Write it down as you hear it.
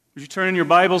Would you turn in your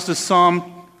Bibles to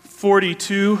Psalm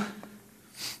 42?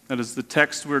 That is the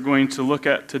text we're going to look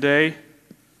at today.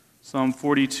 Psalm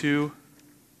 42.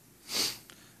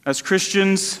 As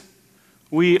Christians,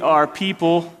 we are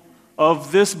people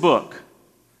of this book.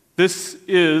 This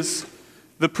is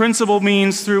the principal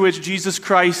means through which Jesus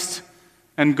Christ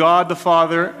and God the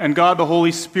Father and God the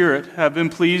Holy Spirit have been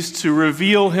pleased to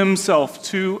reveal himself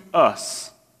to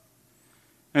us.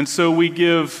 And so we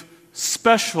give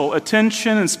special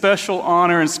attention and special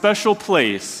honor and special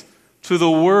place to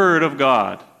the Word of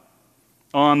God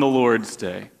on the Lord's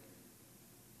Day.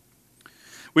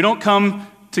 We don't come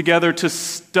together to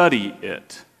study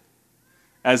it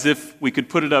as if we could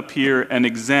put it up here and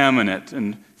examine it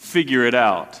and figure it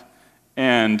out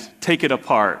and take it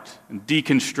apart and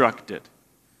deconstruct it.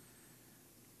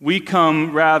 We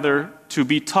come rather to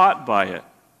be taught by it,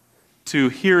 to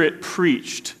hear it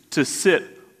preached, to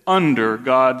sit under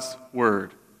God's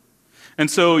Word. And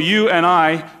so you and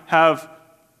I have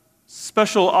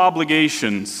special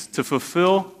obligations to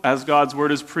fulfill as God's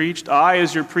Word is preached. I,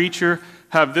 as your preacher,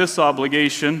 have this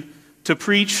obligation to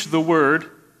preach the Word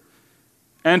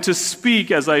and to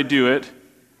speak as I do it,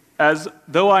 as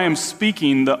though I am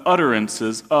speaking the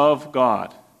utterances of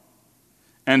God,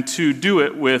 and to do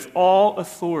it with all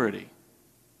authority.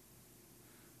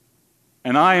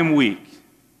 And I am weak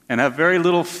and have very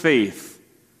little faith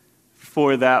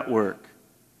for that work.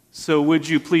 So would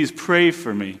you please pray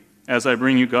for me as I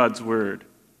bring you God's Word?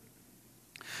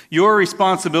 Your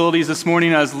responsibilities this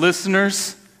morning as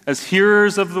listeners, as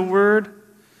hearers of the Word,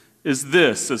 is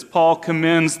this, as Paul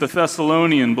commends the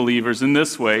Thessalonian believers in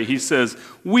this way. He says,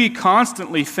 "We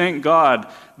constantly thank God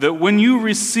that when you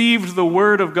received the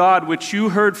Word of God which you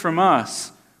heard from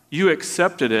us, you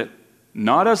accepted it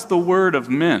not as the word of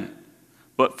men,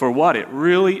 but for what it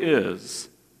really is,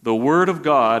 the Word of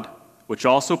God, which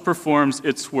also performs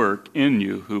its work in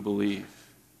you who believe."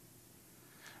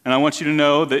 And I want you to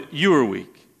know that you are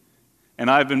weak,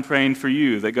 and I've been praying for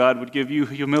you that God would give you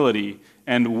humility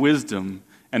and wisdom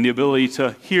and the ability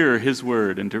to hear His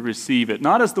Word and to receive it,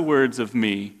 not as the words of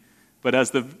me, but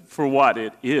as for what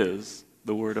it is,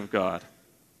 the Word of God.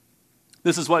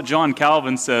 This is what John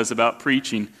Calvin says about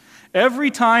preaching.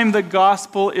 Every time the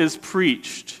gospel is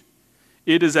preached,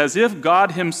 it is as if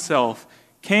God Himself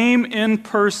came in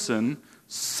person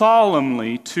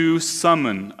solemnly to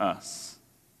summon us.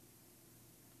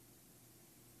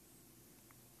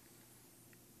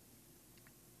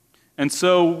 And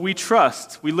so we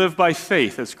trust, we live by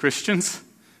faith as Christians.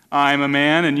 I'm a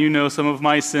man and you know some of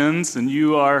my sins, and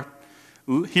you are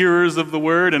hearers of the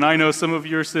Word and I know some of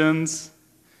your sins.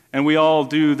 And we all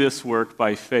do this work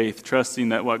by faith, trusting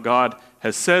that what God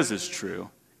has says is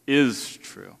true, is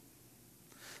true.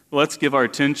 Let's give our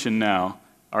attention now,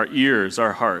 our ears,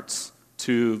 our hearts,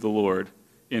 to the Lord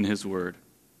in His Word.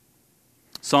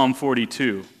 Psalm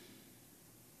 42.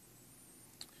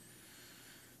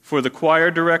 For the choir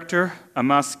director, a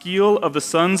maskil of the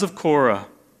sons of Korah.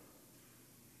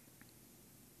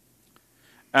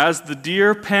 As the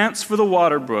deer pants for the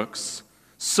water brooks,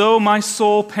 so my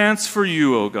soul pants for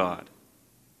you, O God.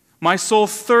 My soul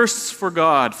thirsts for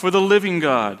God, for the living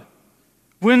God.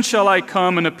 When shall I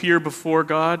come and appear before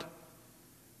God?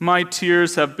 My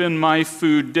tears have been my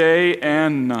food day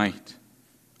and night,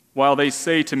 while they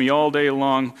say to me all day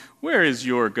long, "Where is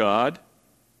your God?"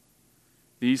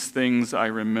 These things I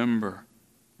remember,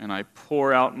 and I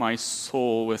pour out my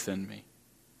soul within me.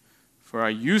 For I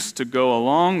used to go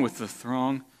along with the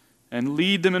throng and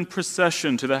lead them in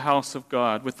procession to the house of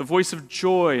God, with the voice of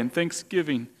joy and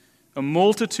thanksgiving, a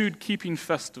multitude keeping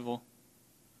festival.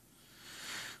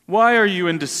 Why are you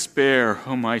in despair,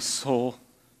 O my soul?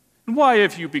 And why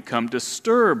have you become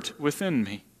disturbed within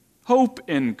me? Hope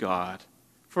in God,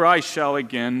 for I shall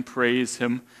again praise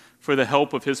Him for the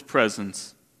help of His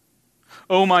presence.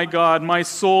 O my God, my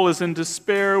soul is in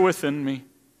despair within me.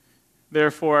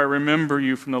 Therefore I remember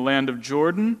you from the land of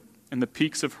Jordan and the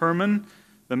peaks of Hermon,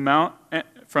 from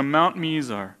Mount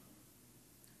Mizar.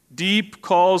 Deep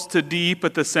calls to deep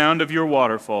at the sound of your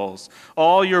waterfalls.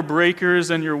 All your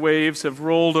breakers and your waves have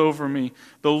rolled over me.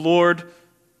 The Lord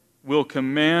will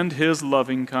command His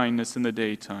loving kindness in the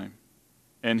daytime,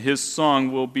 and His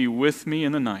song will be with me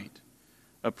in the night,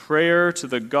 a prayer to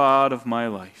the God of my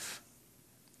life.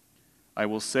 I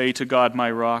will say to God,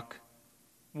 my rock,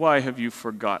 why have you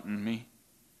forgotten me?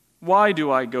 Why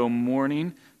do I go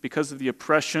mourning because of the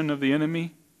oppression of the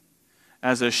enemy?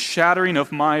 As a shattering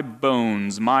of my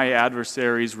bones, my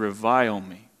adversaries revile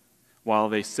me, while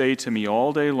they say to me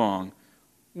all day long,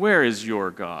 "Where is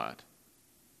your God?"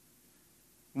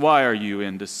 Why are you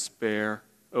in despair,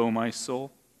 O my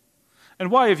soul? And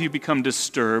why have you become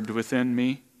disturbed within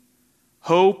me?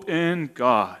 Hope in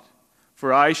God,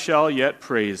 for I shall yet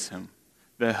praise him,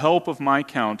 the help of my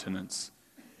countenance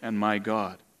and my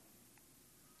God.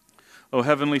 O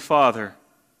Heavenly Father,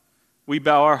 we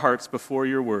bow our hearts before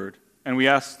your word, and we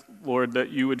ask, Lord, that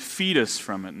you would feed us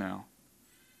from it now.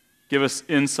 Give us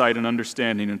insight and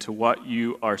understanding into what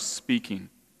you are speaking.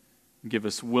 Give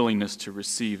us willingness to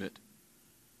receive it.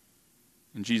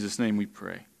 In Jesus' name we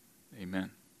pray.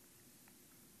 Amen.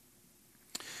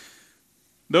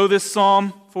 Though this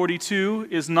Psalm 42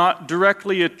 is not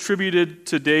directly attributed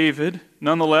to David,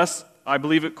 nonetheless, I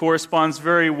believe it corresponds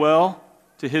very well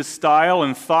to his style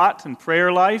and thought and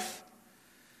prayer life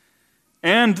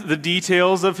and the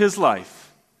details of his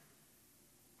life.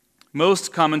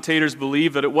 Most commentators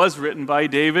believe that it was written by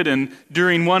David and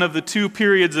during one of the two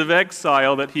periods of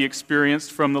exile that he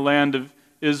experienced from the land of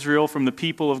Israel, from the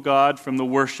people of God, from the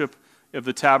worship of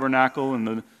the tabernacle and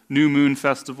the new moon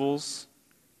festivals.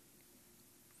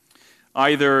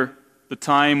 Either the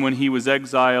time when he was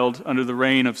exiled under the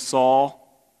reign of Saul,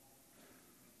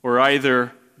 or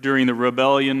either during the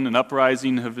rebellion and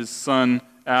uprising of his son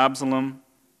Absalom.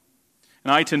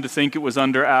 And I tend to think it was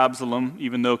under Absalom,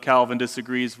 even though Calvin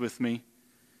disagrees with me.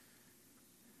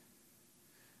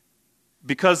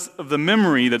 Because of the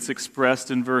memory that's expressed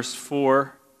in verse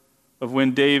 4 of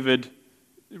when David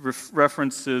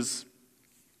references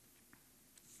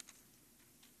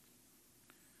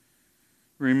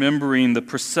remembering the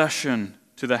procession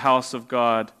to the house of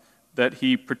God that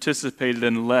he participated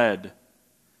and led,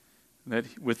 that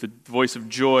with the voice of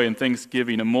joy and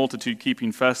thanksgiving, a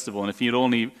multitude-keeping festival. And if he had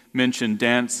only mentioned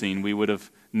dancing, we would have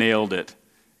nailed it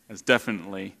as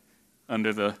definitely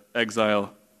under the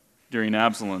exile during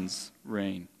Absalom's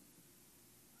reign.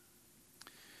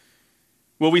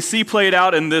 Well, we see played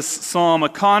out in this psalm a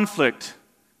conflict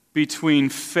between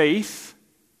faith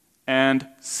and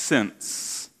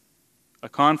sense. A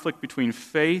conflict between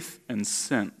faith and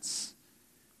sense.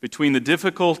 Between the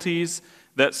difficulties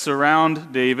that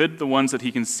surround David, the ones that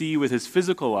he can see with his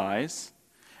physical eyes,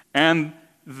 and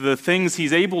the things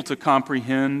he's able to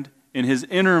comprehend in his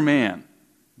inner man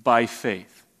by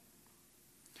faith.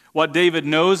 What David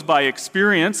knows by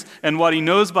experience and what he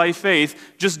knows by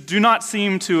faith just do not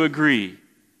seem to agree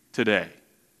today.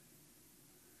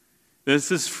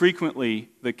 This is frequently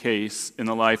the case in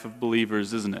the life of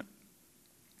believers, isn't it?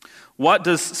 What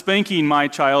does spanking my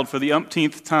child for the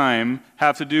umpteenth time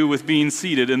have to do with being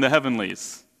seated in the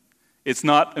heavenlies? It's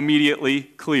not immediately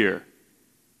clear.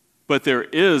 But there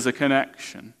is a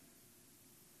connection.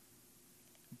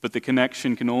 But the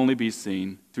connection can only be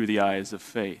seen through the eyes of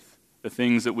faith, the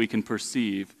things that we can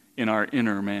perceive in our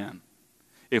inner man.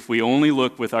 If we only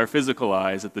look with our physical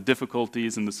eyes at the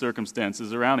difficulties and the circumstances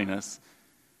surrounding us,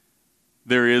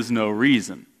 there is no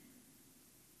reason,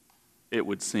 it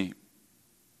would seem.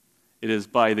 It is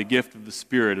by the gift of the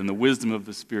Spirit and the wisdom of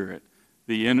the Spirit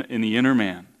in the inner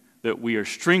man that we are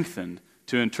strengthened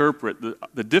to interpret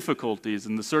the difficulties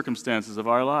and the circumstances of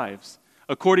our lives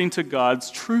according to God's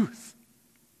truth.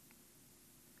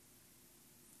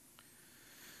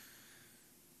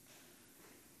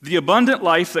 The abundant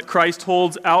life that Christ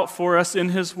holds out for us in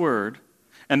His Word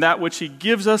and that which He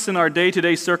gives us in our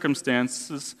day-to-day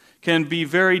circumstances can be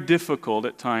very difficult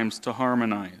at times to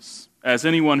harmonize, as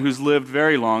anyone who's lived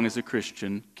very long as a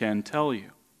Christian can tell you.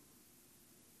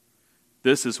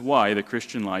 This is why the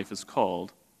Christian life is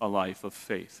called a life of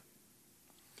faith.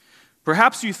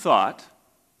 Perhaps you thought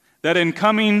that in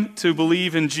coming to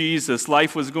believe in Jesus,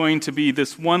 life was going to be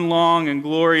this one long and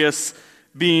glorious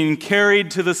being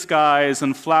carried to the skies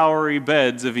on flowery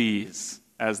beds of ease,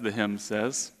 as the hymn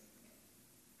says.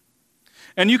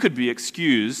 And you could be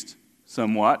excused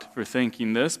somewhat for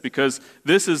thinking this, because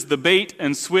this is the bait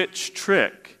and switch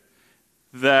trick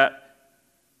that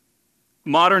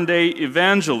modern-day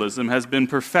evangelism has been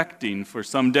perfecting for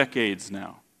some decades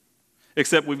now.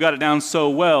 Except we've got it down so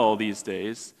well these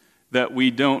days that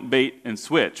we don't bait and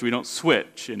switch. We don't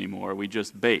switch anymore. We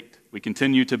just bait. We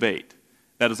continue to bait.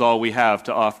 That is all we have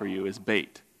to offer you is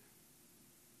bait.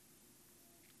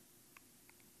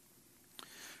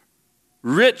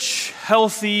 Rich,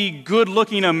 healthy,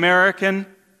 good-looking American,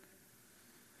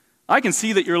 I can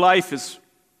see that your life is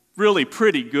really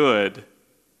pretty good.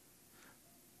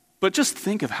 But just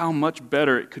think of how much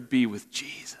better it could be with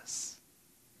Jesus.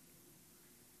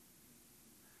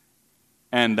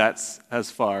 And that's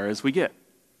as far as we get.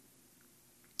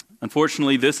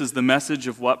 Unfortunately, this is the message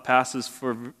of what passes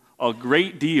for a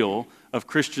great deal of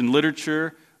Christian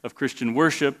literature, of Christian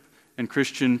worship, and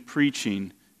Christian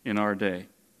preaching in our day.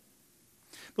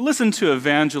 But listen to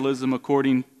evangelism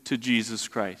according to Jesus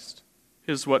Christ.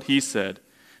 Here's what he said.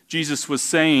 Jesus was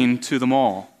saying to them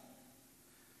all,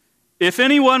 If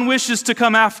anyone wishes to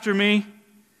come after me,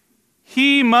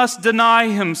 he must deny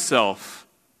himself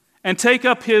and take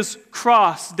up his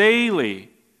cross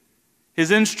daily, his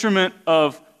instrument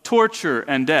of torture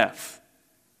and death.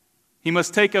 He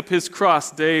must take up his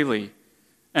cross daily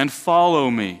and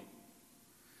follow me.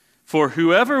 For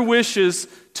whoever wishes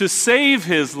to save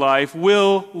his life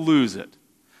will lose it.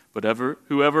 But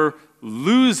whoever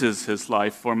loses his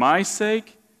life for my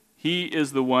sake, he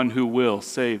is the one who will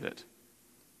save it.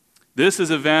 This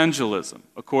is evangelism,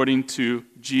 according to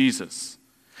Jesus.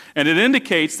 And it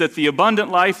indicates that the abundant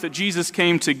life that Jesus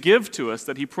came to give to us,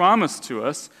 that he promised to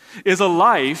us, is a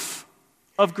life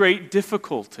of great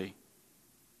difficulty.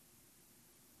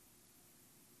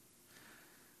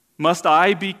 Must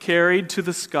I be carried to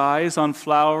the skies on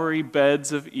flowery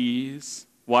beds of ease,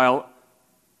 while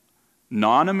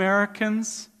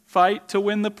non-Americans fight to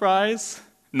win the prize?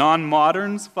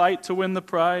 Non-moderns fight to win the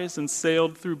prize and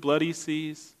sailed through bloody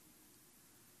seas?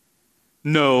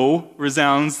 No,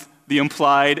 resounds the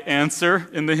implied answer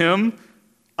in the hymn.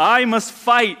 I must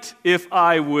fight if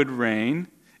I would reign.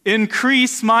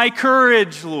 Increase my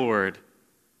courage, Lord.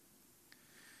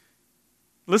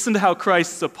 Listen to how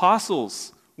Christ's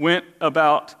apostles went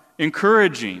about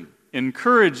encouraging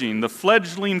the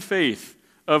fledgling faith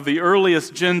of the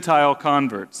earliest Gentile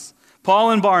converts. Paul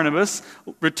and Barnabas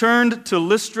returned to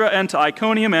Lystra and to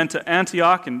Iconium and to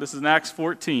Antioch, and this is in Acts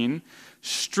 14,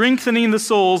 strengthening the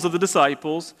souls of the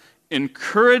disciples,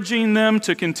 encouraging them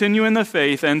to continue in the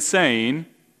faith, and saying,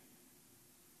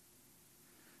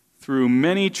 through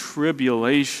many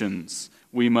tribulations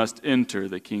we must enter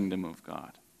the kingdom of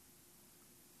God.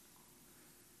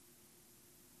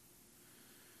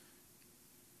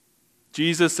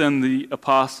 Jesus and the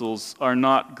apostles are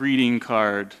not greeting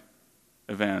card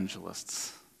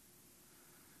evangelists.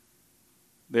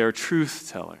 They are truth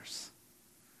tellers.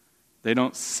 They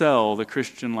don't sell the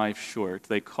Christian life short.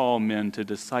 They call men to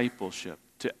discipleship,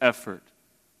 to effort,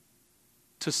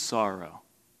 to sorrow,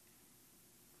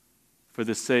 for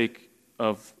the sake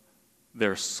of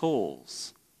their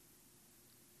souls.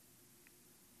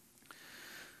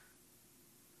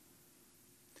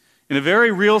 In a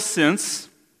very real sense,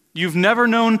 you've never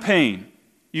known pain.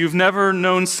 You've never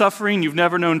known suffering. You've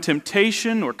never known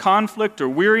temptation or conflict or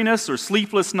weariness or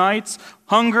sleepless nights,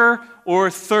 hunger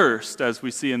or thirst, as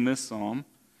we see in this psalm,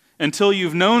 until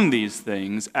you've known these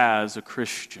things as a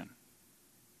Christian.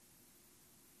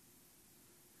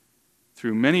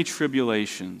 Through many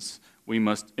tribulations, we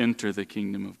must enter the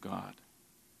kingdom of God.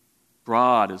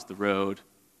 Broad is the road,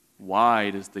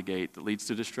 wide is the gate that leads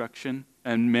to destruction,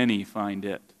 and many find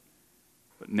it.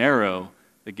 But narrow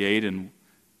the gate and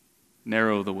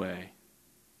narrow the way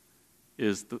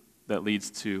that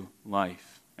leads to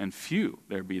life, and few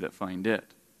there be that find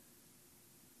it.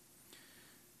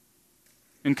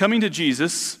 In coming to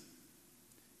Jesus,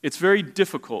 it's very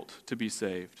difficult to be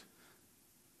saved.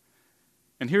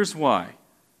 And here's why.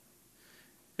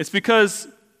 It's because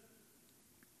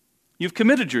you've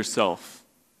committed yourself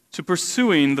to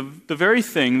pursuing the very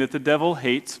thing that the devil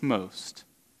hates most: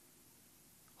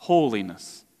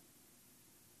 holiness.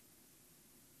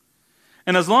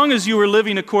 And as long as you were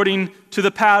living according to the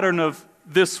pattern of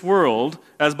this world,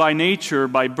 as by nature,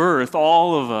 by birth,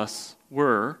 all of us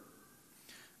were,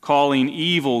 calling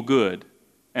evil good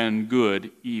and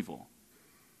good evil,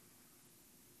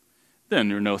 then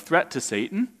you're no threat to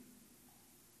Satan,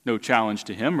 no challenge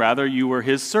to him. Rather, you were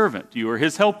his servant. You were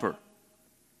his helper.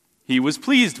 He was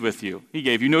pleased with you. He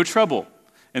gave you no trouble.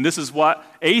 And this is what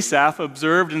Asaph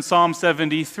observed in Psalm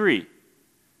 73.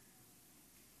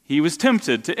 He was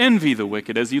tempted to envy the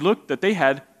wicked as he looked that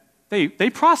they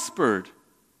prospered.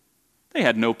 They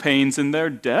had no pains in their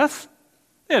death.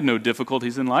 They had no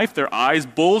difficulties in life. Their eyes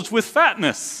bulged with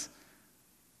fatness.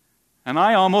 And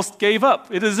I almost gave up.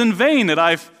 It is in vain that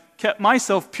I've kept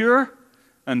myself pure,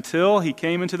 until he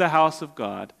came into the house of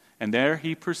God, and there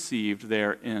he perceived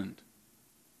their end.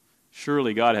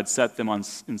 Surely God had set them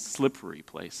in slippery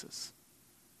places.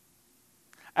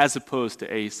 As opposed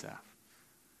to Asaph,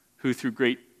 who through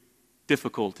great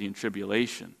difficulty and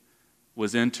tribulation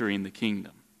was entering the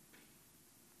kingdom.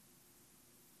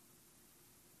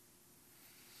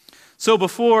 So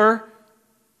before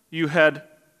you had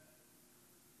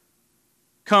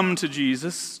come to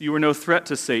Jesus, you were no threat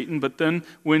to Satan, but then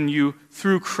when you,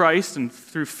 through Christ and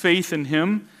through faith in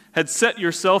him, had set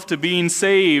yourself to being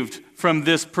saved from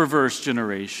this perverse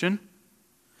generation,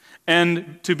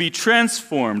 and to be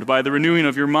transformed by the renewing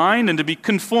of your mind, and to be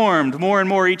conformed more and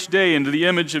more each day into the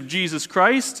image of Jesus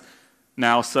Christ,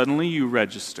 now suddenly you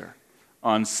register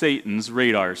on Satan's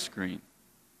radar screen.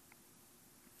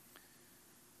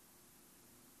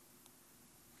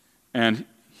 And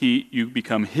you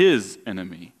become his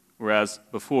enemy, whereas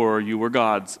before you were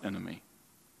God's enemy.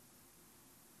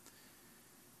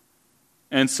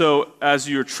 And so, as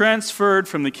you're transferred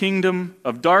from the kingdom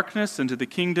of darkness into the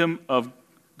kingdom of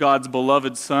God's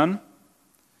beloved Son,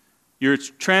 you're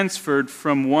transferred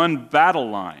from one battle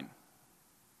line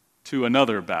to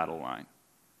another battle line.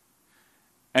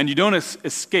 And you don't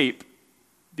escape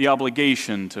the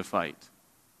obligation to fight.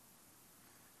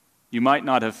 You might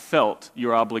not have felt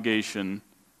your obligation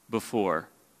before,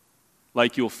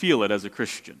 like you'll feel it as a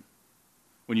Christian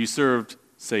when you served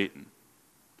Satan.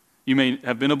 You may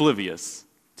have been oblivious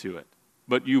to it,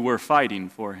 but you were fighting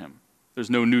for him. There's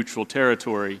no neutral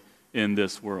territory in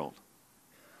this world.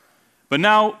 But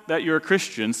now that you're a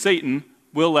Christian, Satan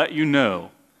will let you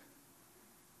know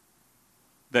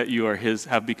that you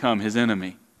have become his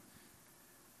enemy.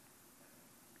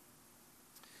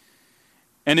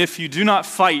 And if you do not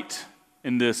fight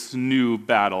in this new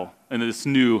battle, in this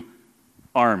new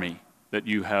army that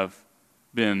you have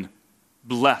been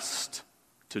blessed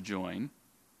to join,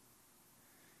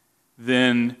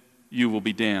 then you will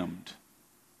be damned.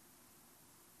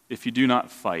 If you do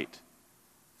not fight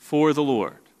for the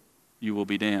Lord, you will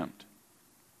be damned.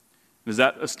 Does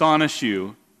that astonish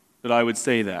you that I would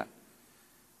say that?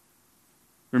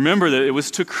 Remember that it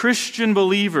was to Christian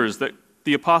believers that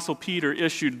the Apostle Peter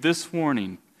issued this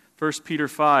warning, 1 Peter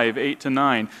 5,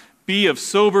 8-9. Be of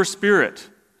sober spirit.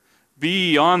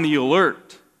 Be on the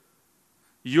alert.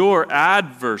 Your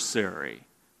adversary,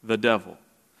 the devil,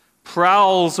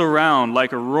 prowls around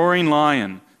like a roaring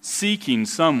lion, seeking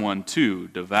someone to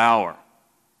devour.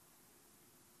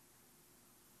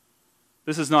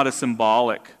 This is not a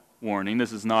symbolic warning.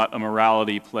 This is not a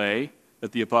morality play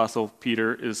that the Apostle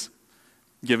Peter is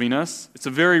giving us. It's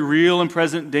a very real and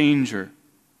present danger.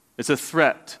 It's a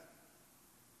threat.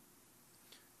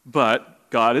 But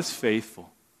God is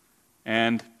faithful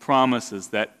and promises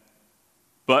that,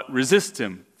 but resist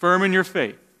him, firm in your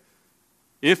faith.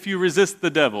 If you resist the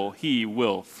devil, he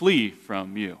will flee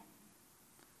from you.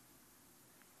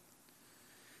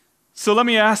 So let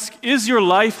me ask, is your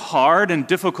life hard and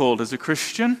difficult as a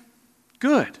Christian?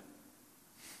 Good.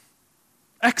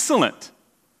 Excellent.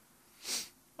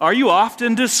 Are you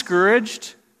often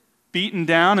discouraged, beaten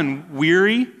down, and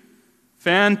weary?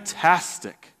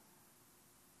 Fantastic.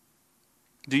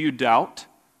 Do you doubt?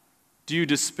 Do you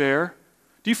despair?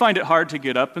 Do you find it hard to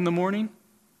get up in the morning?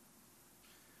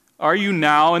 Are you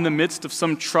now in the midst of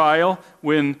some trial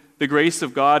when the grace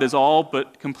of God is all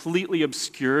but completely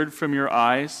obscured from your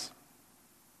eyes?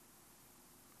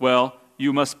 Well,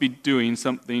 you must be doing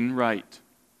something right.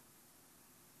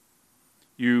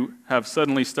 You have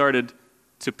suddenly started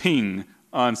to ping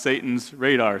on Satan's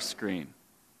radar screen.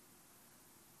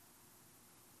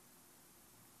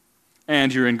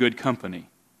 And you're in good company.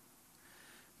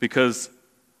 Because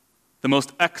the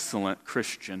most excellent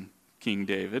Christian, King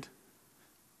David,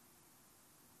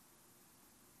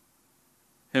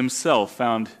 himself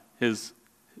found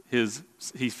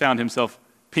himself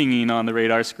pinging on the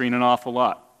radar screen an awful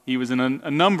lot. He was in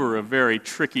a number of very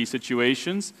tricky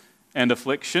situations and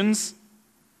afflictions,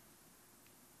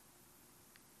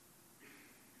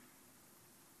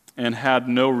 and had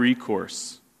no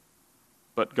recourse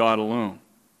but God alone.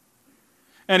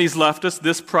 And he's left us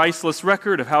this priceless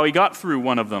record of how he got through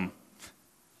one of them,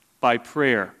 by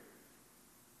prayer.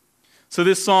 So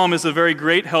this psalm is a very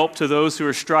great help to those who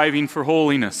are striving for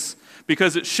holiness,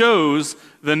 because it shows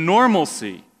the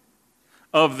normalcy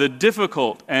of the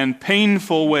difficult and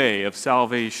painful way of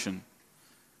salvation.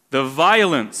 The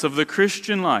violence of the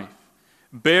Christian life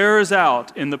bears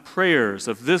out in the prayers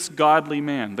of this godly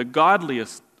man, the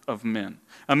godliest of men,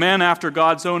 a man after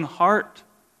God's own heart.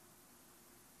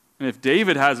 And if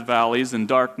David has valleys and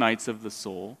dark nights of the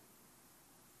soul,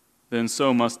 then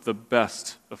so must the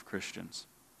best of Christians.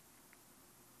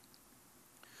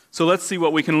 So let's see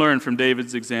what we can learn from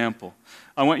David's example.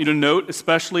 I want you to note,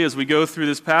 especially as we go through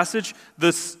this passage,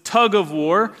 this tug of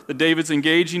war that David's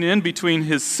engaging in between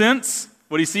his sense,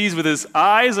 what he sees with his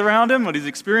eyes around him, what he's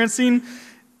experiencing,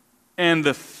 and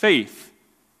the faith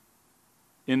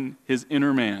in his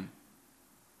inner man.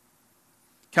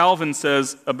 Calvin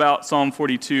says about Psalm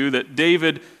 42 that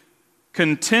David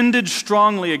contended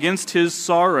strongly against his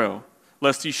sorrow,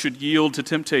 lest he should yield to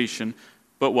temptation.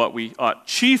 But what we ought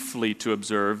chiefly to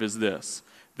observe is this,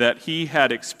 that he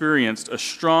had experienced a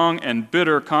strong and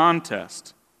bitter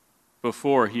contest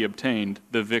before he obtained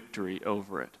the victory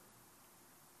over it.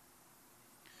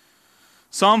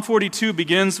 Psalm 42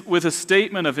 begins with a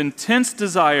statement of intense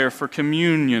desire for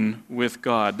communion with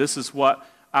God. This is what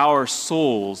our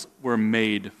souls were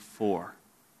made for.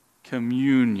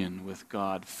 Communion with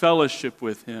God, fellowship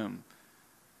with Him.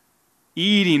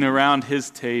 eating around his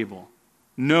table,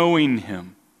 knowing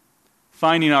him,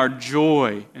 finding our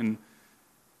joy and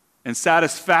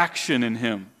satisfaction in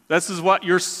him. This is what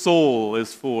your soul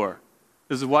is for.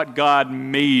 This is what God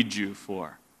made you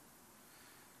for.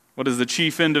 What is the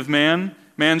chief end of man?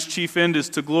 Man's chief end is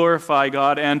to glorify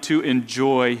God and to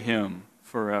enjoy him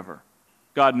forever.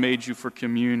 God made you for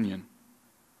communion.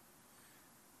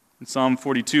 And Psalm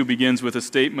 42 begins with a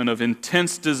statement of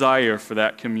intense desire for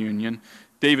that communion.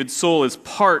 David's soul is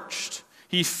parched.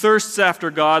 He thirsts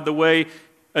after God the way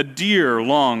a deer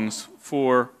longs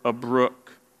for a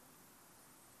brook.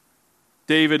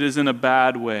 David is in a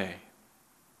bad way. Have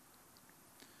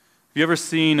you ever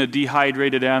seen a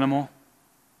dehydrated animal?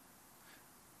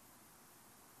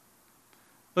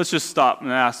 Let's just stop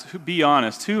and ask, be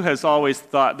honest, who has always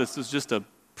thought this is just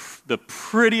the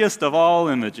prettiest of all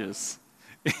images?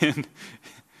 And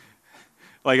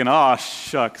like an, "aw,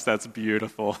 shucks, that's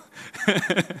beautiful,"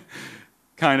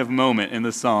 kind of moment in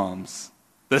the Psalms.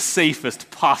 The safest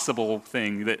possible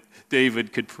thing that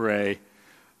David could pray.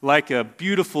 Like a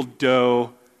beautiful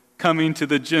doe coming to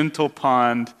the gentle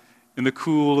pond in the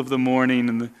cool of the morning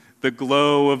and the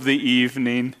glow of the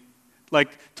evening. Like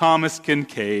Thomas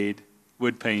Kincaid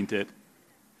would paint it.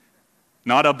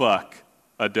 Not a buck,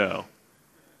 a doe.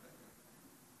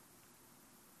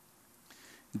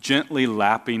 Gently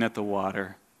lapping at the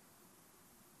water.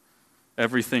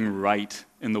 Everything right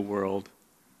in the world.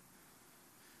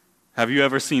 Have you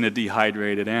ever seen a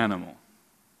dehydrated animal?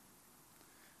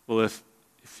 Well, if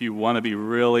you want to be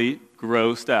really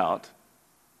grossed out,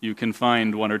 you can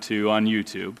find one or two on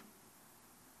YouTube.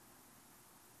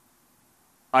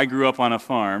 I grew up on a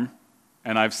farm,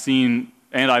 and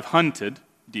I've hunted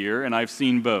deer, and I've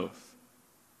seen both.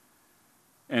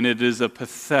 And it is a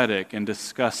pathetic and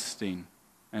disgusting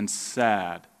and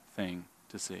sad thing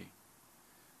to see.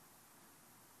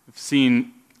 I've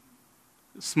seen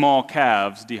small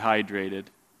calves dehydrated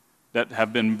that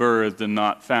have been birthed and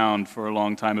not found for a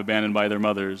long time, abandoned by their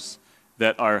mothers,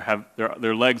 that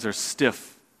their legs are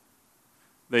stiff.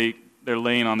 They're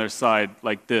laying on their side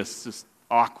like this, just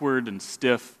awkward and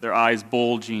stiff, their eyes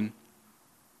bulging,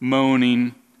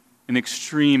 moaning in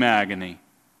extreme agony.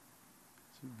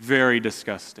 It's very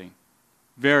disgusting,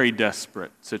 very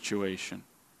desperate situation.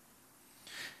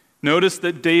 Notice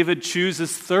that David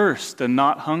chooses thirst and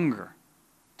not hunger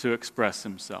to express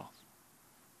himself.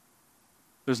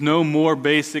 There's no more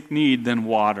basic need than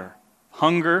water.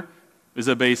 Hunger is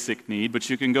a basic need,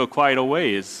 but you can go quite a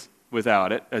ways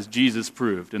without it, as Jesus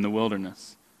proved in the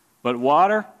wilderness. But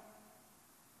water,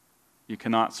 you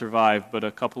cannot survive but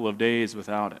a couple of days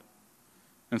without it.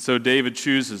 And so David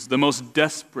chooses the most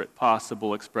desperate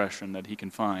possible expression that he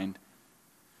can find.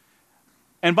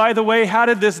 And by the way, how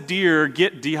did this deer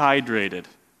get dehydrated?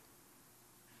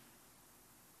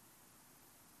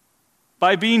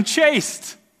 By being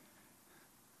chased.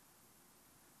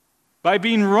 By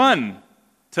being run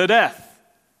to death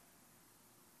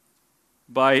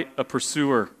by a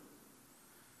pursuer.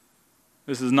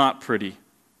 This is not pretty.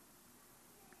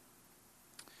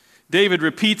 David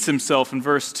repeats himself in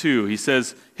verse 2. He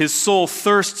says, his soul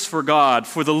thirsts for God,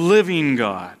 for the living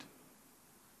God.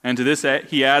 And to this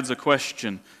he adds a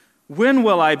question. When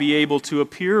will I be able to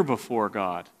appear before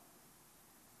God?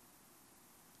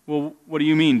 Well, what do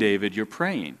you mean, David? You're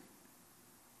praying.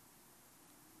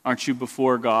 Aren't you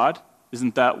before God?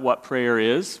 Isn't that what prayer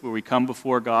is, where we come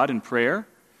before God in prayer?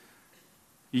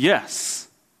 Yes.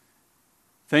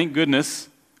 Thank goodness,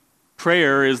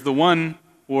 prayer is the one,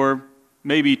 or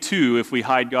maybe two if we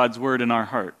hide God's word in our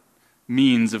heart,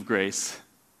 means of grace,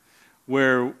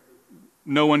 where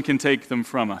no one can take them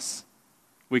from us.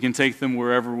 We can take them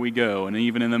wherever we go, and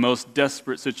even in the most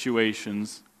desperate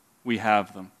situations, we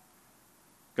have them.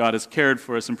 God has cared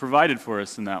for us and provided for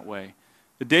us in that way.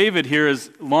 David here is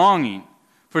longing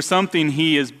for something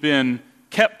he has been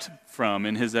kept from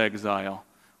in his exile,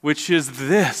 which is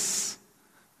this.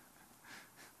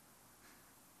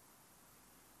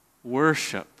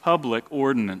 Worship, public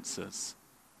ordinances,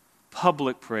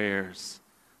 public prayers,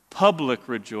 public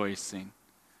rejoicing,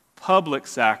 public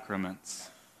sacraments.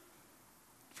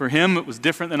 For him, it was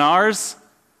different than ours.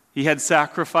 He had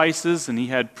sacrifices and he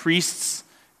had priests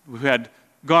who had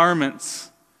garments,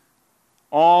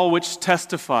 all which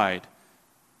testified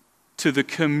to the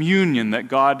communion that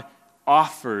God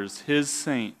offers his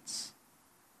saints.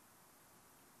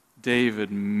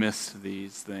 David missed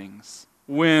these things.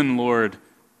 When, Lord,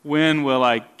 when will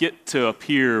I get to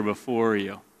appear before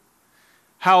you?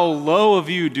 How low a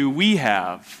view do we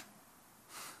have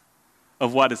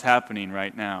of what is happening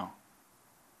right now?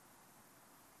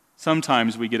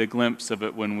 Sometimes we get a glimpse of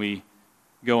it when we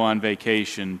go on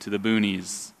vacation to the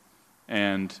boonies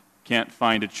and can't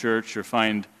find a church or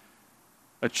find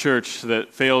a church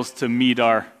that fails to meet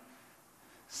our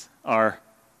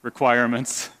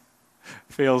requirements,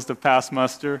 fails to pass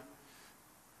muster.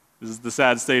 This is the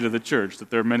sad state of the church, that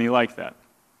there are many like that.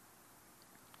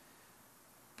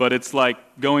 But it's like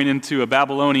going into a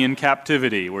Babylonian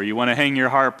captivity where you want to hang your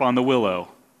harp on the willow.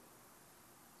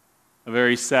 A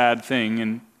very sad thing,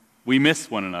 and we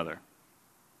miss one another.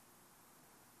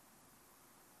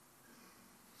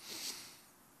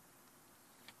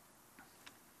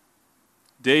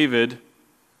 David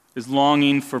is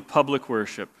longing for public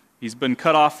worship. He's been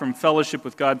cut off from fellowship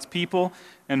with God's people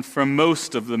and from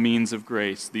most of the means of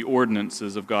grace, the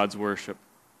ordinances of God's worship.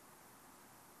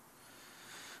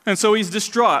 And so he's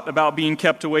distraught about being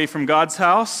kept away from God's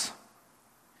house.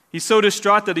 He's so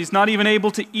distraught that he's not even able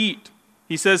to eat.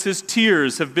 He says his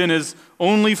tears have been his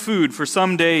only food for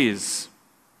some days.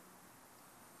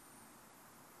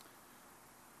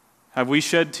 Have we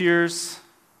shed tears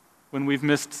when we've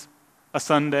missed a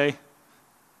Sunday?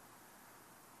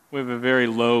 We have a very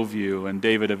low view, and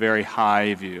David a very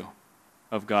high view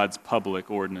of God's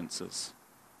public ordinances.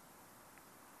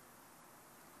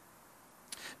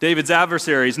 David's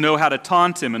adversaries know how to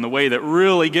taunt him in the way that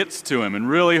really gets to him and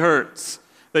really hurts.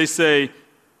 They say,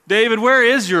 "David, where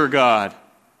is your God?"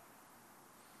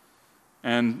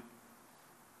 And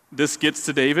this gets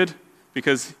to David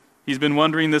because he's been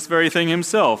wondering this very thing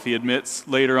himself. He admits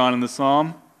later on in the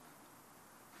psalm,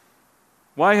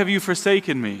 "Why have you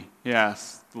forsaken me?" he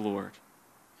asks the Lord.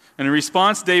 And in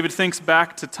response, David thinks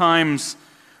back to times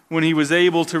when he was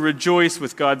able to rejoice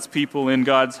with God's people in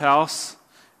God's house.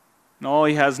 And all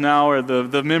he has now are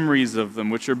the memories of them,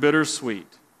 which are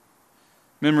bittersweet.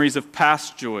 Memories of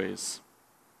past joys.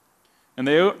 And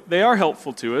they are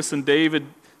helpful to us, and David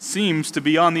seems to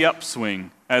be on the upswing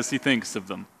as he thinks of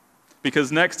them.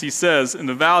 Because next he says, in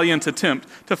the valiant attempt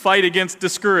to fight against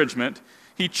discouragement,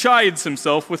 he chides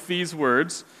himself with these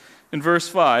words in verse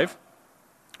 5.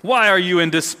 "Why are you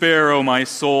in despair, O my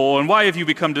soul, and why have you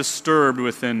become disturbed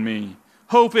within me?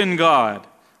 Hope in God,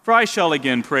 for I shall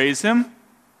again praise him.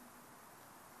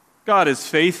 God is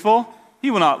faithful.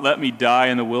 He will not let me die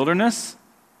in the wilderness.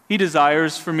 He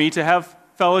desires for me to have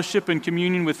fellowship and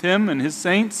communion with him and his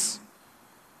saints.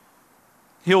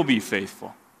 He'll be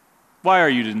faithful. Why are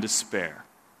you in despair,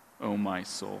 O my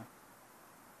soul?"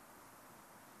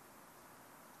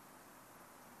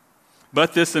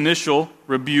 But this initial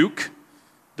rebuke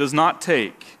does not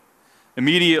take.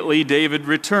 Immediately, David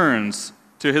returns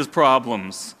to his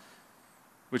problems,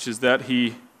 which is that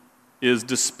he is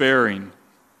despairing.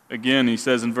 Again, he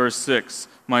says in verse 6,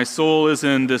 "My soul is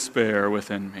in despair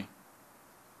within me."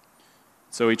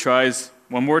 So he tries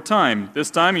one more time.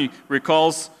 This time he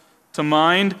recalls to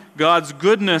mind God's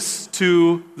goodness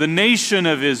to the nation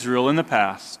of Israel in the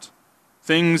past.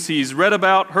 Things he's read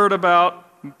about, heard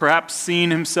about, perhaps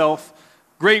seen himself.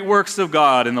 Great works of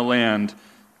God in the land.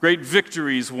 Great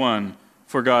victories won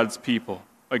for God's people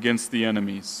against the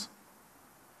enemies.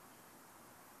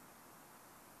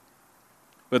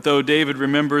 But though David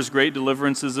remembers great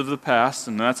deliverances of the past,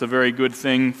 and that's a very good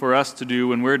thing for us to do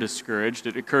when we're discouraged,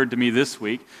 it occurred to me this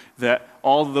week that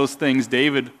all of those things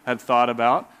David had thought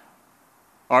about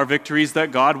are victories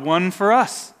that God won for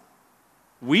us.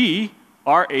 We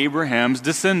are Abraham's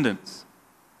descendants.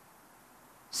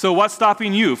 So what's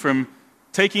stopping you from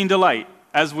taking delight,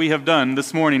 as we have done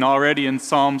this morning already in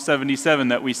Psalm 77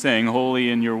 that we sang, "Holy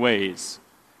in your ways"?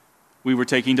 We were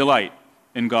taking delight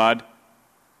in God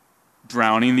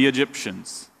drowning the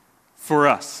Egyptians for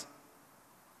us.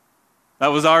 That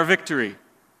was our victory.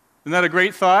 Isn't that a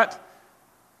great thought?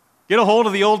 Get a hold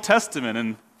of the Old Testament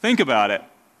and think about it.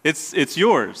 It's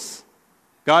yours.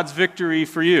 God's victory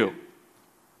for you.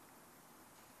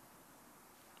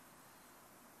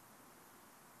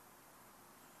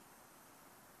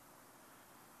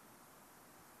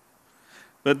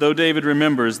 But though David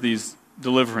remembers these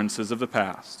deliverances of the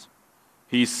past,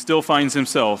 he still finds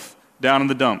himself down in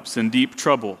the dumps, in deep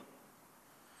trouble.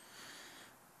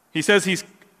 He says he's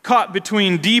caught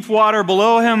between deep water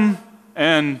below him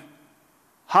and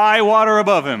high water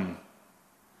above him.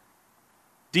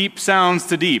 Deep sounds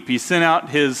to deep. He sent out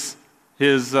his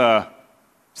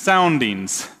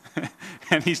soundings,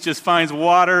 and he just finds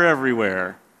water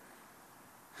everywhere.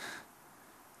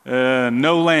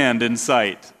 No land in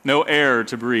sight, no air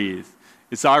to breathe.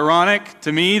 It's ironic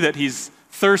to me that he's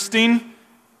thirsting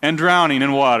and drowning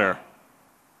in water.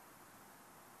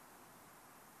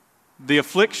 The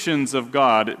afflictions of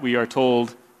God, we are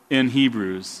told in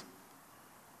Hebrews,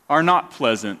 are not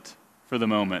pleasant for the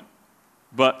moment,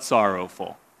 but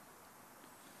sorrowful.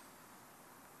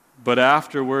 But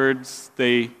afterwards,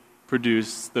 they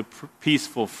produce the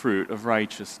peaceful fruit of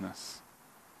righteousness.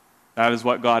 That is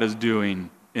what God is doing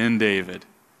in David.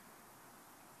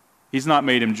 He's not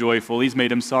made him joyful, he's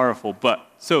made him sorrowful,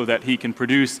 but so that he can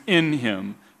produce in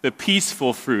him the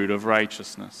peaceful fruit of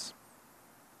righteousness.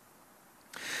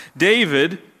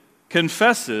 David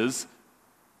confesses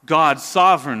God's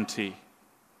sovereignty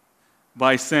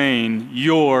by saying,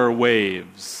 "Your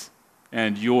waves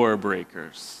and your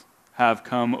breakers have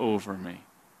come over me."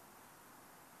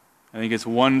 I think it's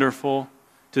wonderful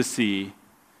to see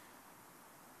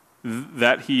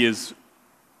that he is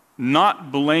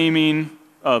not blaming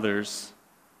others,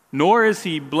 nor is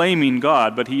he blaming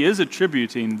God, but he is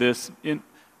attributing this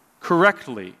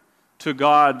correctly to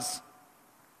God's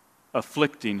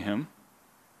afflicting him.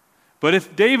 But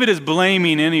if David is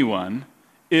blaming anyone,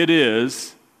 it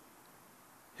is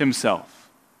himself.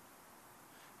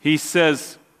 He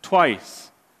says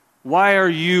twice, "Why are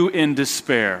you in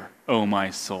despair, O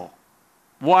my soul?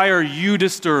 Why are you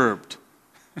disturbed?"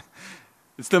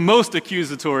 It's the most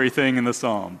accusatory thing in the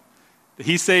psalm.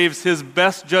 He saves his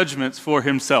best judgments for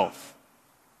himself,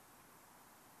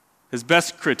 his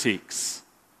best critiques.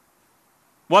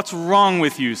 What's wrong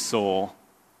with you, soul,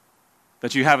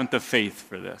 that you haven't the faith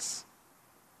for this?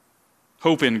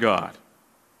 Hope in God.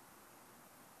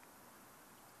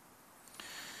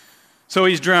 So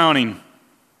he's drowning.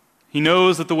 He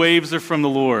knows that the waves are from the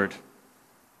Lord.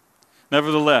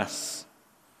 Nevertheless,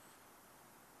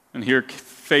 and here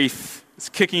faith is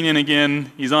kicking in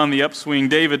again. He's on the upswing.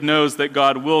 David knows that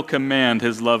God will command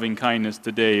his loving kindness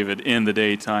to David in the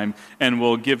daytime and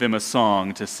will give him a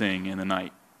song to sing in the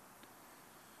night.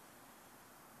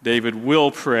 David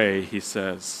will pray, he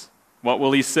says. What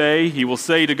will he say? He will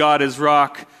say to God his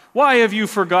rock, "Why have you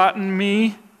forgotten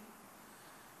me?"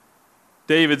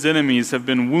 David's enemies have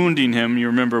been wounding him, you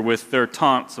remember, with their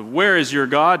taunts of, "Where is your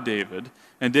God, David?"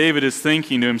 And David is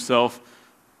thinking to himself,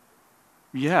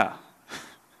 yeah,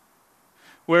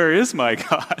 where is my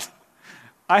God?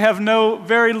 I have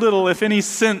very little, if any,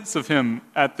 sense of him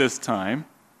at this time.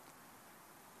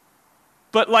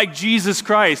 But like Jesus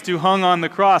Christ, who hung on the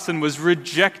cross and was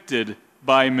rejected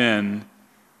by men,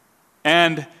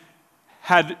 and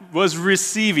was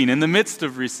receiving, in the midst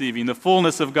of receiving, the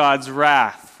fullness of God's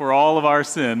wrath for all of our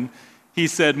sin, he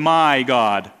said, my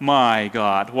God, why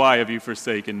have you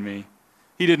forsaken me?"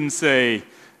 He didn't say,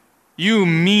 "You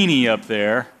meanie up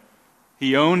there."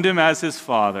 He owned him as his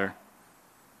father.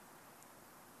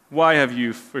 "Why have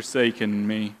you forsaken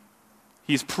me?"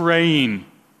 He's praying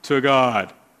to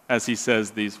God as he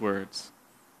says these words.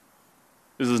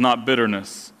 This is not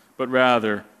bitterness, but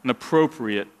rather an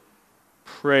appropriate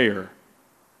prayer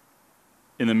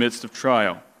in the midst of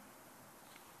trial.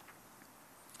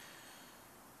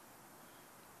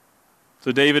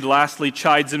 So David lastly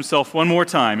chides himself one more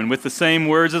time, and with the same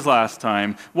words as last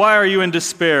time. "Why are you in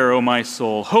despair, O my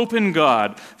soul? Hope in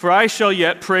God, for I shall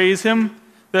yet praise him,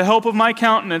 the help of my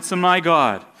countenance and my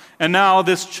God." And now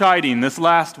this chiding, this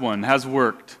last one, has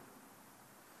worked.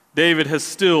 David has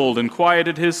stilled and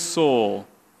quieted his soul.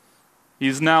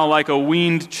 He's now like a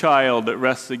weaned child that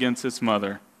rests against its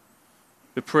mother.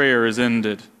 The prayer is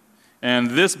ended,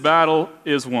 and this battle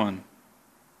is won.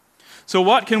 So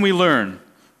what can we learn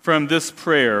from this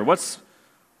prayer? What's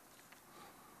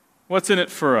in it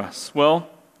for us? Well,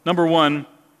 number one,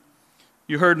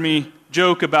 you heard me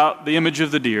joke about the image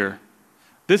of the deer.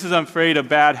 This is, I'm afraid, a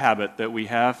bad habit that we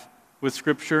have with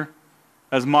Scripture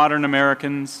as modern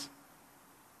Americans.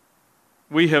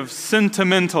 We have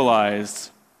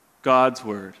sentimentalized God's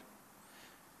Word.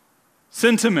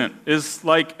 Sentiment is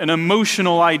like an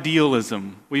emotional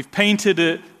idealism. We've painted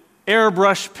an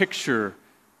airbrush picture.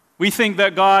 We think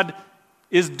that God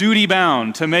is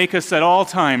duty-bound to make us at all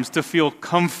times to feel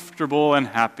comfortable and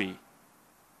happy.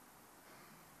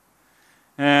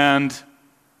 And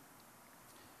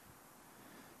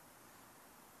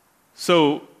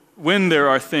so when there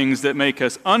are things that make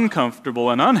us uncomfortable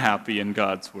and unhappy in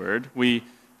God's Word, we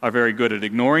are very good at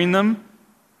ignoring them,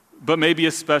 but maybe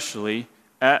especially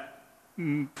at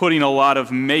putting a lot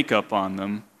of makeup on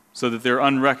them so that they're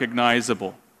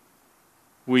unrecognizable.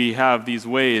 We have these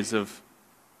ways of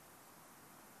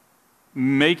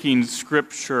making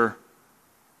Scripture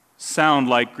sound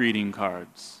like greeting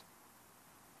cards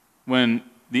when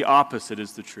the opposite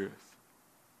is the truth.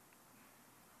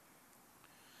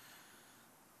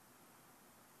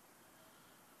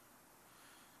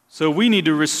 So we need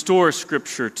to restore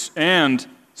Scripture and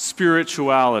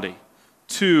spirituality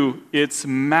to its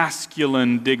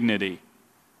masculine dignity.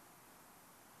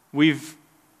 We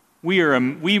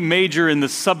major in the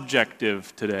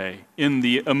subjective today, in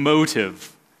the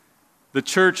emotive. The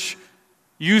church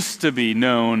used to be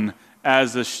known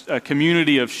as a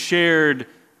community of shared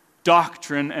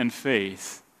doctrine and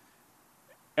faith.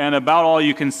 And about all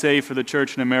you can say for the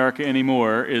church in America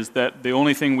anymore is that the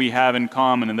only thing we have in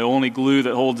common and the only glue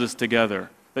that holds us together,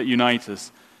 that unites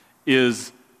us,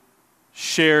 is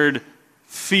shared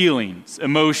feelings,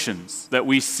 emotions that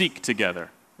we seek together.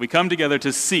 We come together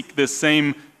to seek this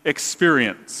same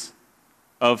experience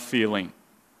of feeling.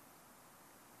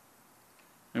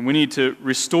 And we need to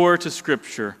restore to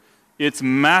Scripture its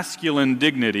masculine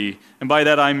dignity, and by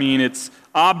that I mean its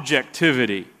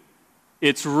objectivity,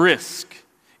 its risk,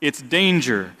 its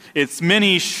danger, its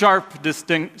many sharp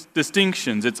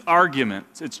distinctions, its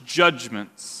arguments, its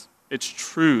judgments, its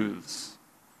truths.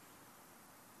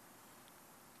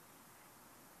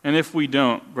 And if we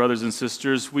don't, brothers and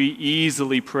sisters, we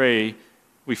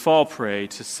fall prey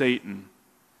to Satan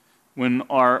when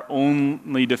our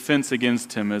only defense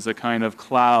against him is a kind of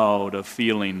cloud of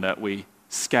feeling that we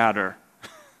scatter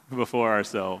before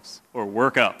ourselves or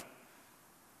work up.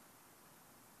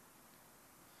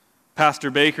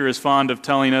 Pastor Baker is fond of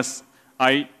telling us,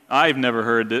 I've never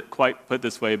heard it quite put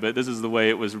this way, but this is the way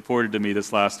it was reported to me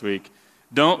this last week.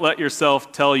 Don't let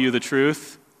yourself tell you the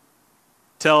truth.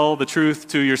 Tell the truth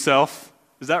to yourself.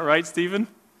 Is that right, Stephen?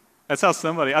 That's how I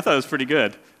thought it was pretty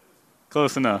good.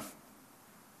 Close enough.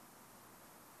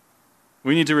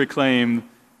 We need to reclaim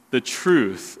the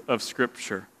truth of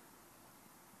Scripture.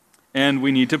 And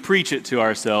we need to preach it to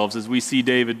ourselves, as we see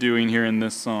David doing here in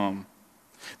this psalm.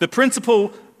 The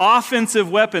principal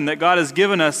offensive weapon that God has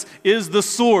given us is the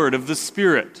sword of the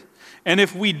Spirit. And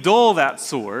if we dull that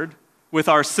sword with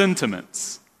our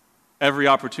sentiments every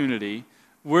opportunity,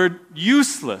 we're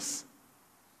useless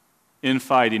in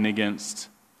fighting against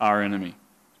our enemy.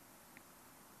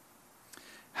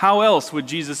 How else would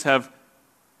Jesus have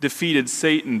defeated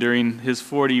Satan during his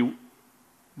 40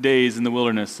 days in the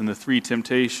wilderness and the 3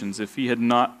 temptations if he had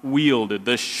not wielded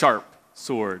the sharp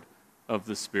sword of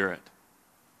the Spirit?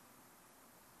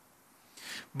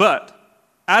 But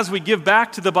as we give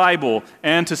back to the Bible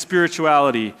and to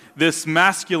spirituality this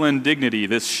masculine dignity,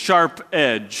 this sharp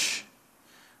edge,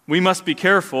 we must be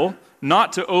careful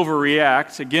not to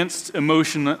overreact against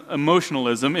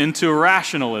emotionalism into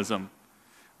rationalism.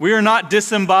 We are not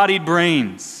disembodied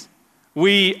brains.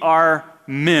 We are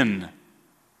men.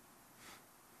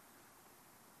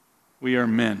 We are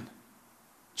men.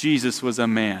 Jesus was a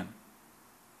man.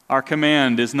 Our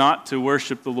command is not to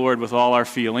worship the Lord with all our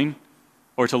feeling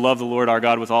or to love the Lord our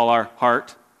God with all our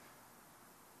heart.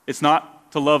 It's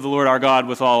not to love the Lord our God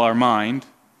with all our mind.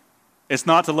 It's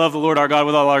not to love the Lord our God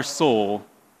with all our soul,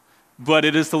 but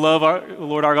it is to love the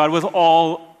Lord our God with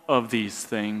all of these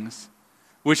things,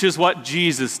 which is what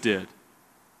Jesus did.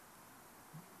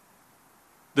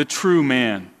 The true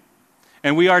man.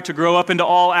 And we are to grow up into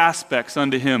all aspects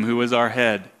unto him who is our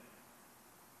head.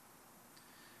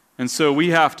 And so we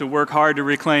have to work hard to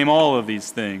reclaim all of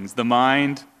these things, the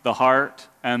mind, the heart,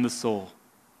 and the soul.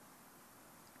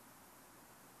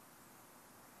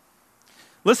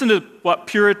 Listen to what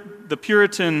the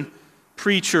Puritan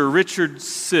preacher Richard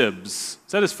Sibbes, is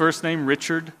that his first name,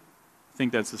 Richard? I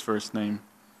think that's his first name.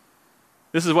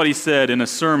 This is what he said in a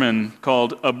sermon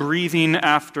called A Breathing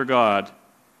After God.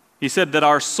 He said that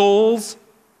our souls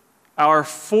are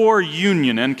for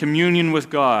union and communion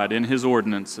with God in his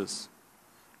ordinances,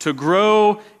 to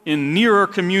grow in nearer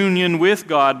communion with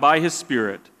God by his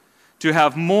Spirit, to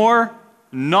have more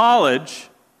knowledge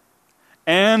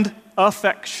and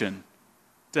affection,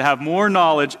 to have more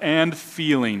knowledge and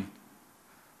feeling,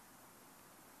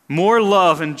 more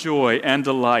love and joy and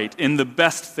delight in the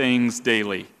best things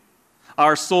daily.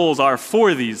 Our souls are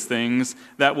for these things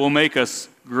that will make us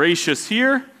gracious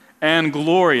here and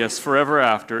glorious forever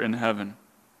after in heaven.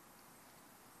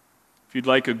 If you'd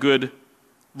like a good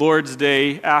Lord's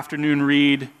Day afternoon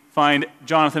read, find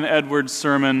Jonathan Edwards'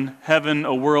 sermon, Heaven,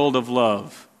 a World of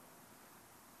Love.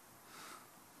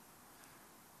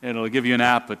 It'll give you an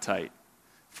appetite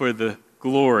for the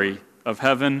glory of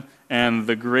heaven and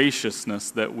the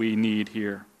graciousness that we need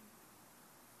here.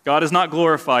 God is not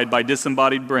glorified by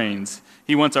disembodied brains.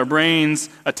 He wants our brains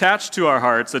attached to our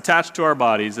hearts, attached to our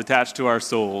bodies, attached to our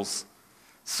souls,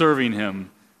 serving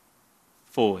him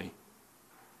fully.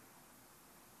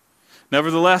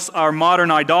 Nevertheless, our modern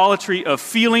idolatry of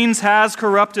feelings has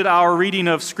corrupted our reading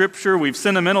of Scripture. We've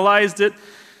sentimentalized it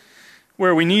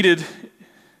where we needed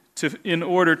to, in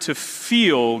order to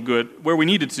feel good, where we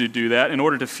needed to do that in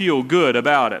order to feel good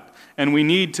about it. And we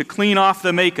need to clean off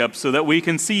the makeup so that we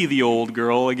can see the old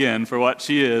girl again for what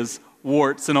she is,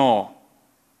 warts and all.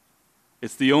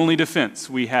 It's the only defense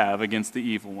we have against the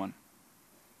evil one.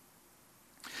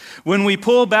 When we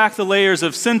pull back the layers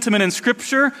of sentiment in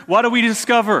Scripture, what do we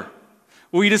discover?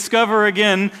 We discover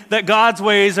again that God's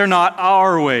ways are not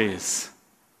our ways.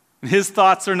 And his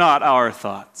thoughts are not our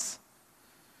thoughts.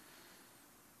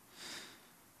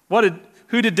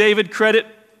 Who did David credit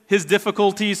his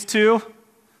difficulties to?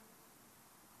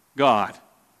 God.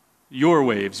 Your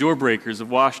waves, your breakers have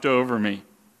washed over me.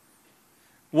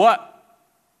 What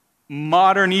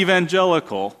modern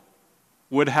evangelical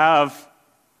would have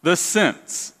the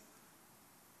sense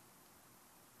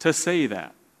to say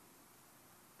that?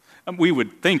 We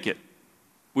would think it.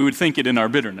 We would think it in our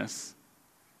bitterness.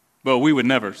 But we would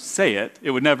never say it.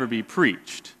 It would never be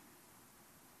preached.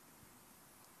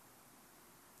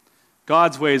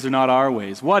 God's ways are not our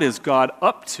ways. What is God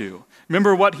up to?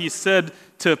 Remember what he said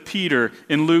to Peter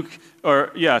in Luke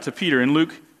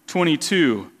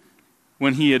 22,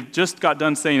 when he had just got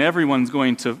done saying, everyone's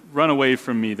going to run away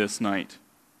from me this night.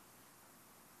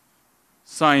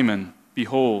 Simon,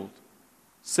 behold,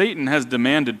 Satan has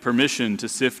demanded permission to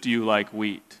sift you like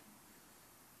wheat.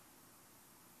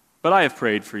 But I have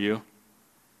prayed for you,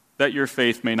 that your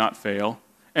faith may not fail.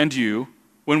 And you,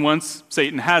 when once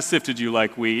Satan has sifted you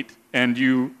like wheat, and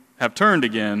you have turned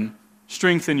again,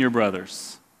 strengthen your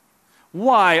brothers.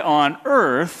 Why on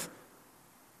earth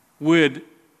would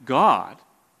God,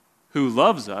 who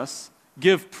loves us,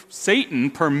 give Satan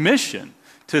permission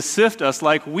to sift us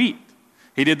like wheat?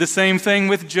 He did the same thing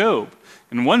with Job.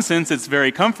 In one sense, it's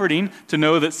very comforting to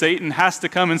know that Satan has to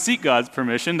come and seek God's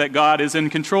permission, that God is in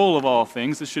control of all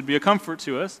things. This should be a comfort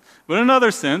to us. But in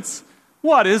another sense,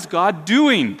 what is God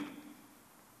doing?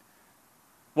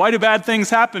 Why do bad things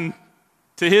happen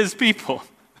to his people?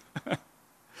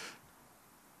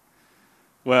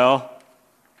 Well,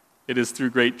 it is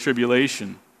through great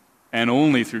tribulation, and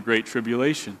only through great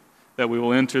tribulation, that we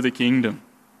will enter the kingdom.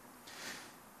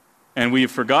 And we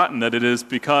have forgotten that it is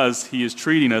because he is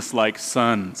treating us like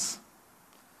sons.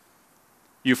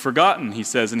 You've forgotten, he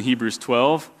says in Hebrews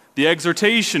 12, the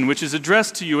exhortation which is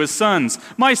addressed to you as sons.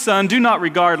 My son, do not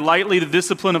regard lightly the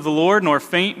discipline of the Lord, nor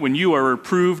faint when you are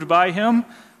reproved by him.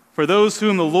 For those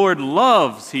whom the Lord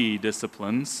loves, he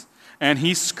disciplines, and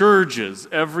he scourges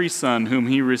every son whom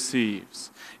he receives.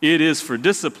 It is for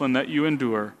discipline that you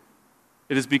endure.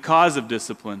 It is because of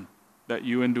discipline that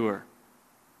you endure.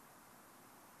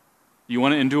 You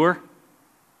want to endure?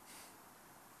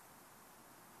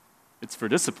 It's for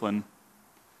discipline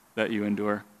that you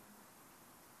endure.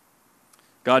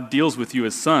 God deals with you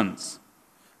as sons.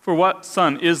 For what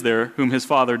son is there whom his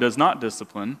father does not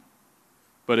discipline?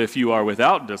 But if you are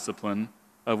without discipline,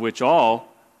 of which all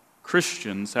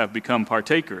Christians have become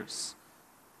partakers,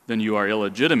 then you are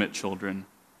illegitimate children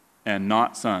and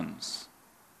not sons.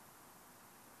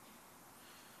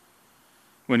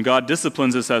 When God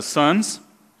disciplines us as sons,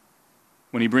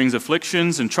 when he brings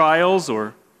afflictions and trials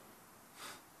or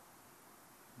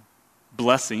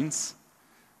blessings,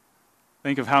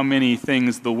 think of how many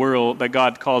things that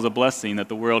God calls a blessing that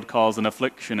the world calls an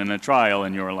affliction and a trial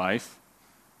in your life.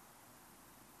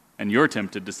 And you're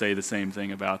tempted to say the same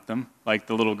thing about them, like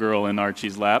the little girl in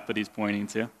Archie's lap that he's pointing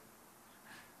to,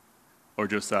 or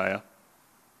Josiah.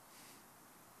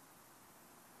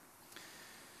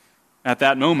 At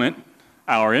that moment,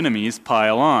 our enemies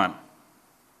pile on.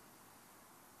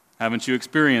 Haven't you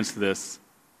experienced this,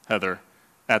 Heather,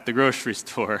 at the grocery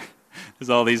store? There's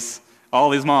all these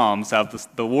moms have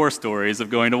the war stories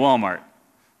of going to Walmart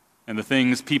and the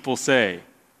things people say.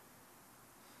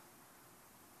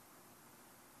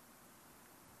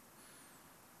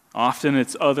 Often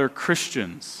it's other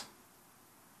Christians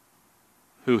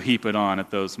who heap it on at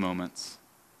those moments.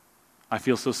 I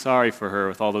feel so sorry for her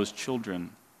with all those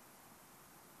children.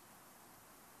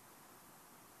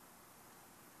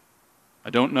 I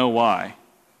don't know why.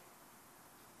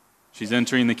 She's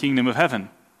entering the kingdom of heaven.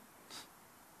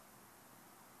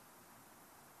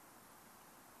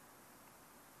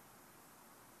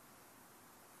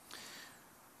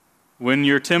 When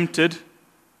you're tempted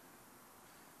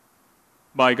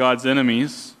by God's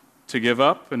enemies to give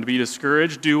up and to be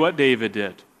discouraged, do what David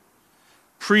did.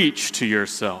 Preach to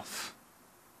yourself.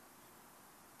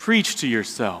 Preach to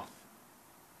yourself.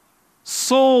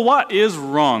 Soul, what is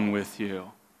wrong with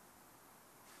you?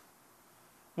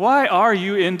 Why are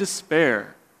you in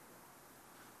despair?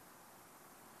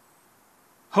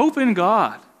 Hope in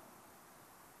God.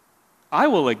 I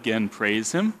will again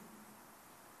praise him.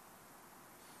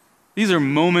 These are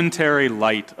momentary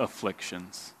light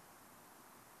afflictions.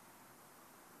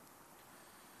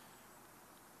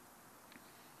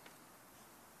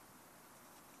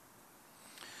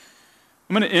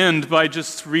 I'm going to end by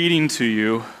just reading to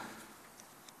you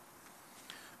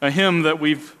a hymn that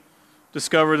we've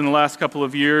discovered in the last couple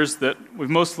of years that we've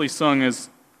mostly sung as,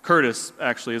 Curtis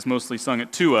actually has mostly sung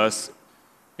it to us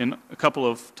in a couple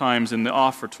of times in the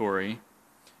offertory.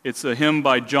 It's a hymn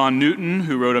by John Newton,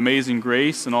 who wrote Amazing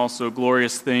Grace and also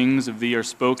Glorious Things of Thee Are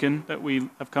Spoken, that we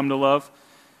have come to love.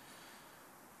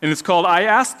 And it's called, I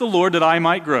Asked the Lord That I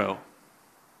Might Grow.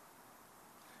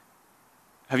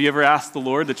 Have you ever asked the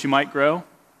Lord that you might grow?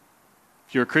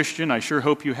 If you're a Christian, I sure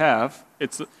hope you have.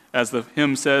 It's, as the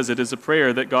hymn says, it is a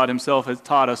prayer that God himself has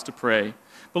taught us to pray.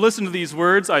 But listen to these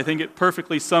words. I think it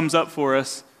perfectly sums up for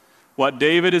us what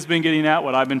David has been getting at,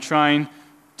 what I've been trying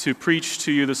to preach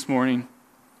to you this morning.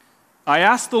 I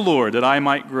asked the Lord that I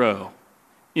might grow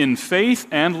in faith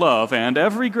and love and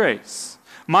every grace,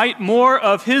 might more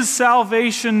of his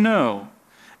salvation know,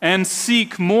 and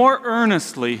seek more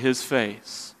earnestly his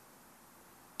face.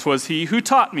 'Twas he who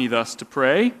taught me thus to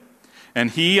pray,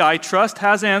 and he, I trust,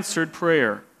 has answered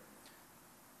prayer.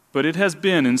 But it has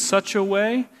been in such a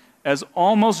way as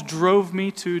almost drove me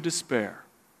to despair.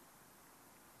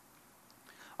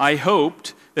 I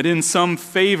hoped that in some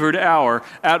favored hour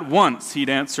at once he'd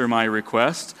answer my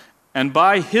request, and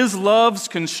by his love's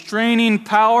constraining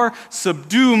power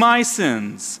subdue my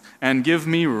sins and give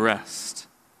me rest.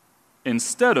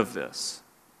 Instead of this,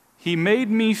 he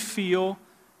made me feel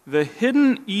the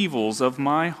hidden evils of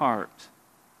my heart,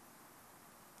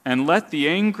 and let the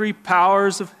angry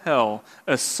powers of hell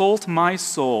assault my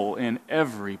soul in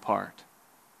every part.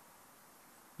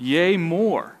 Yea,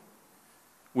 more,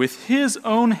 with his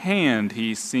own hand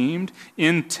he seemed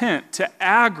intent to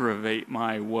aggravate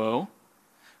my woe,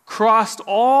 crossed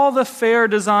all the fair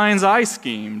designs I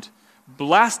schemed,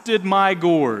 blasted my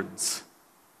gourds.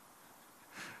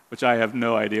 Which I have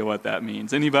no idea what that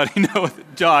means. Anybody know?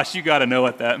 Josh, you got to know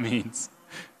what that means.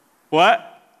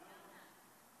 What?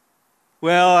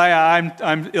 Well,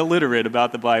 I'm illiterate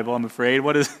about the Bible, I'm afraid.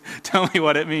 Tell me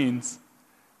what it means.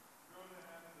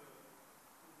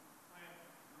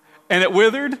 And it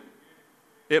withered?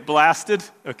 It blasted?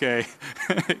 Okay.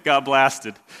 It got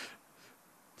blasted.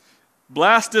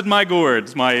 Blasted my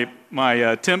gourds, my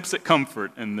attempts at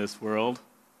comfort in this world,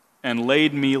 and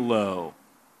laid me low.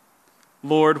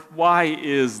 Lord, why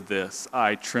is this?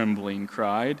 I trembling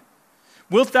cried.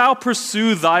 Wilt thou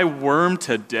pursue thy worm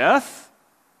to death?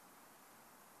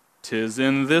 'Tis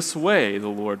in this way, the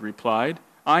Lord replied,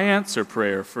 I answer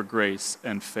prayer for grace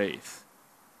and faith.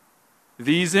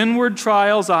 These inward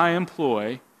trials I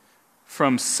employ,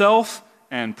 from self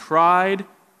and pride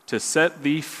to set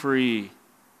thee free,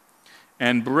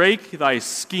 and break thy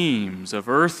schemes of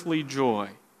earthly joy,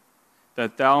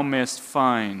 that thou mayst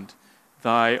find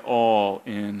thy all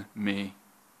in me.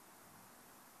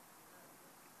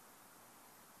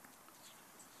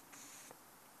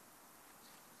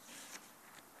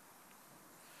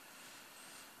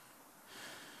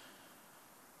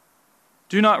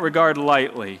 Do not regard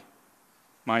lightly,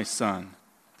 my son,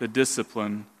 the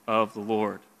discipline of the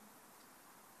Lord,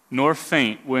 nor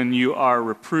faint when you are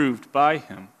reproved by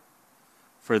him.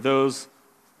 For those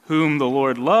whom the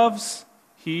Lord loves,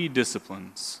 he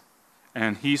disciplines,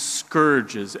 and he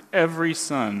scourges every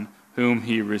son whom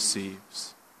he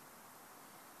receives.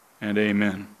 And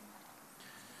amen.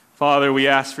 Father, we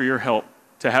ask for your help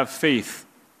to have faith,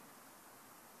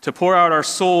 to pour out our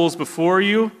souls before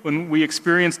you when we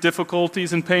experience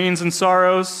difficulties and pains and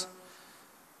sorrows,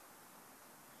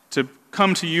 to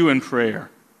come to you in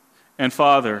prayer. And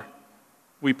Father,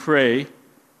 we pray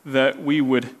that we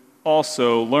would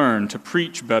also learn to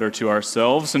preach better to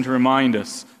ourselves and to remind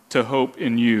us to hope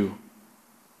in you.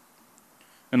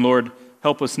 And Lord,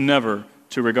 help us never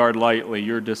to regard lightly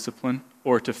your discipline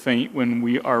or to faint when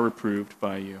we are reproved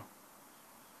by you.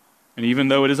 And even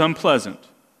though it is unpleasant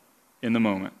in the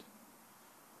moment,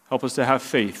 help us to have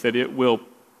faith that it will,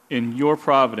 in your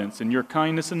providence and your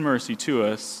kindness and mercy to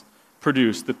us,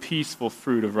 produce the peaceful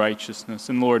fruit of righteousness.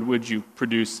 And Lord, would you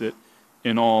produce it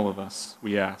in all of us,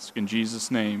 we ask. In Jesus'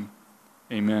 name,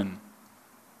 amen.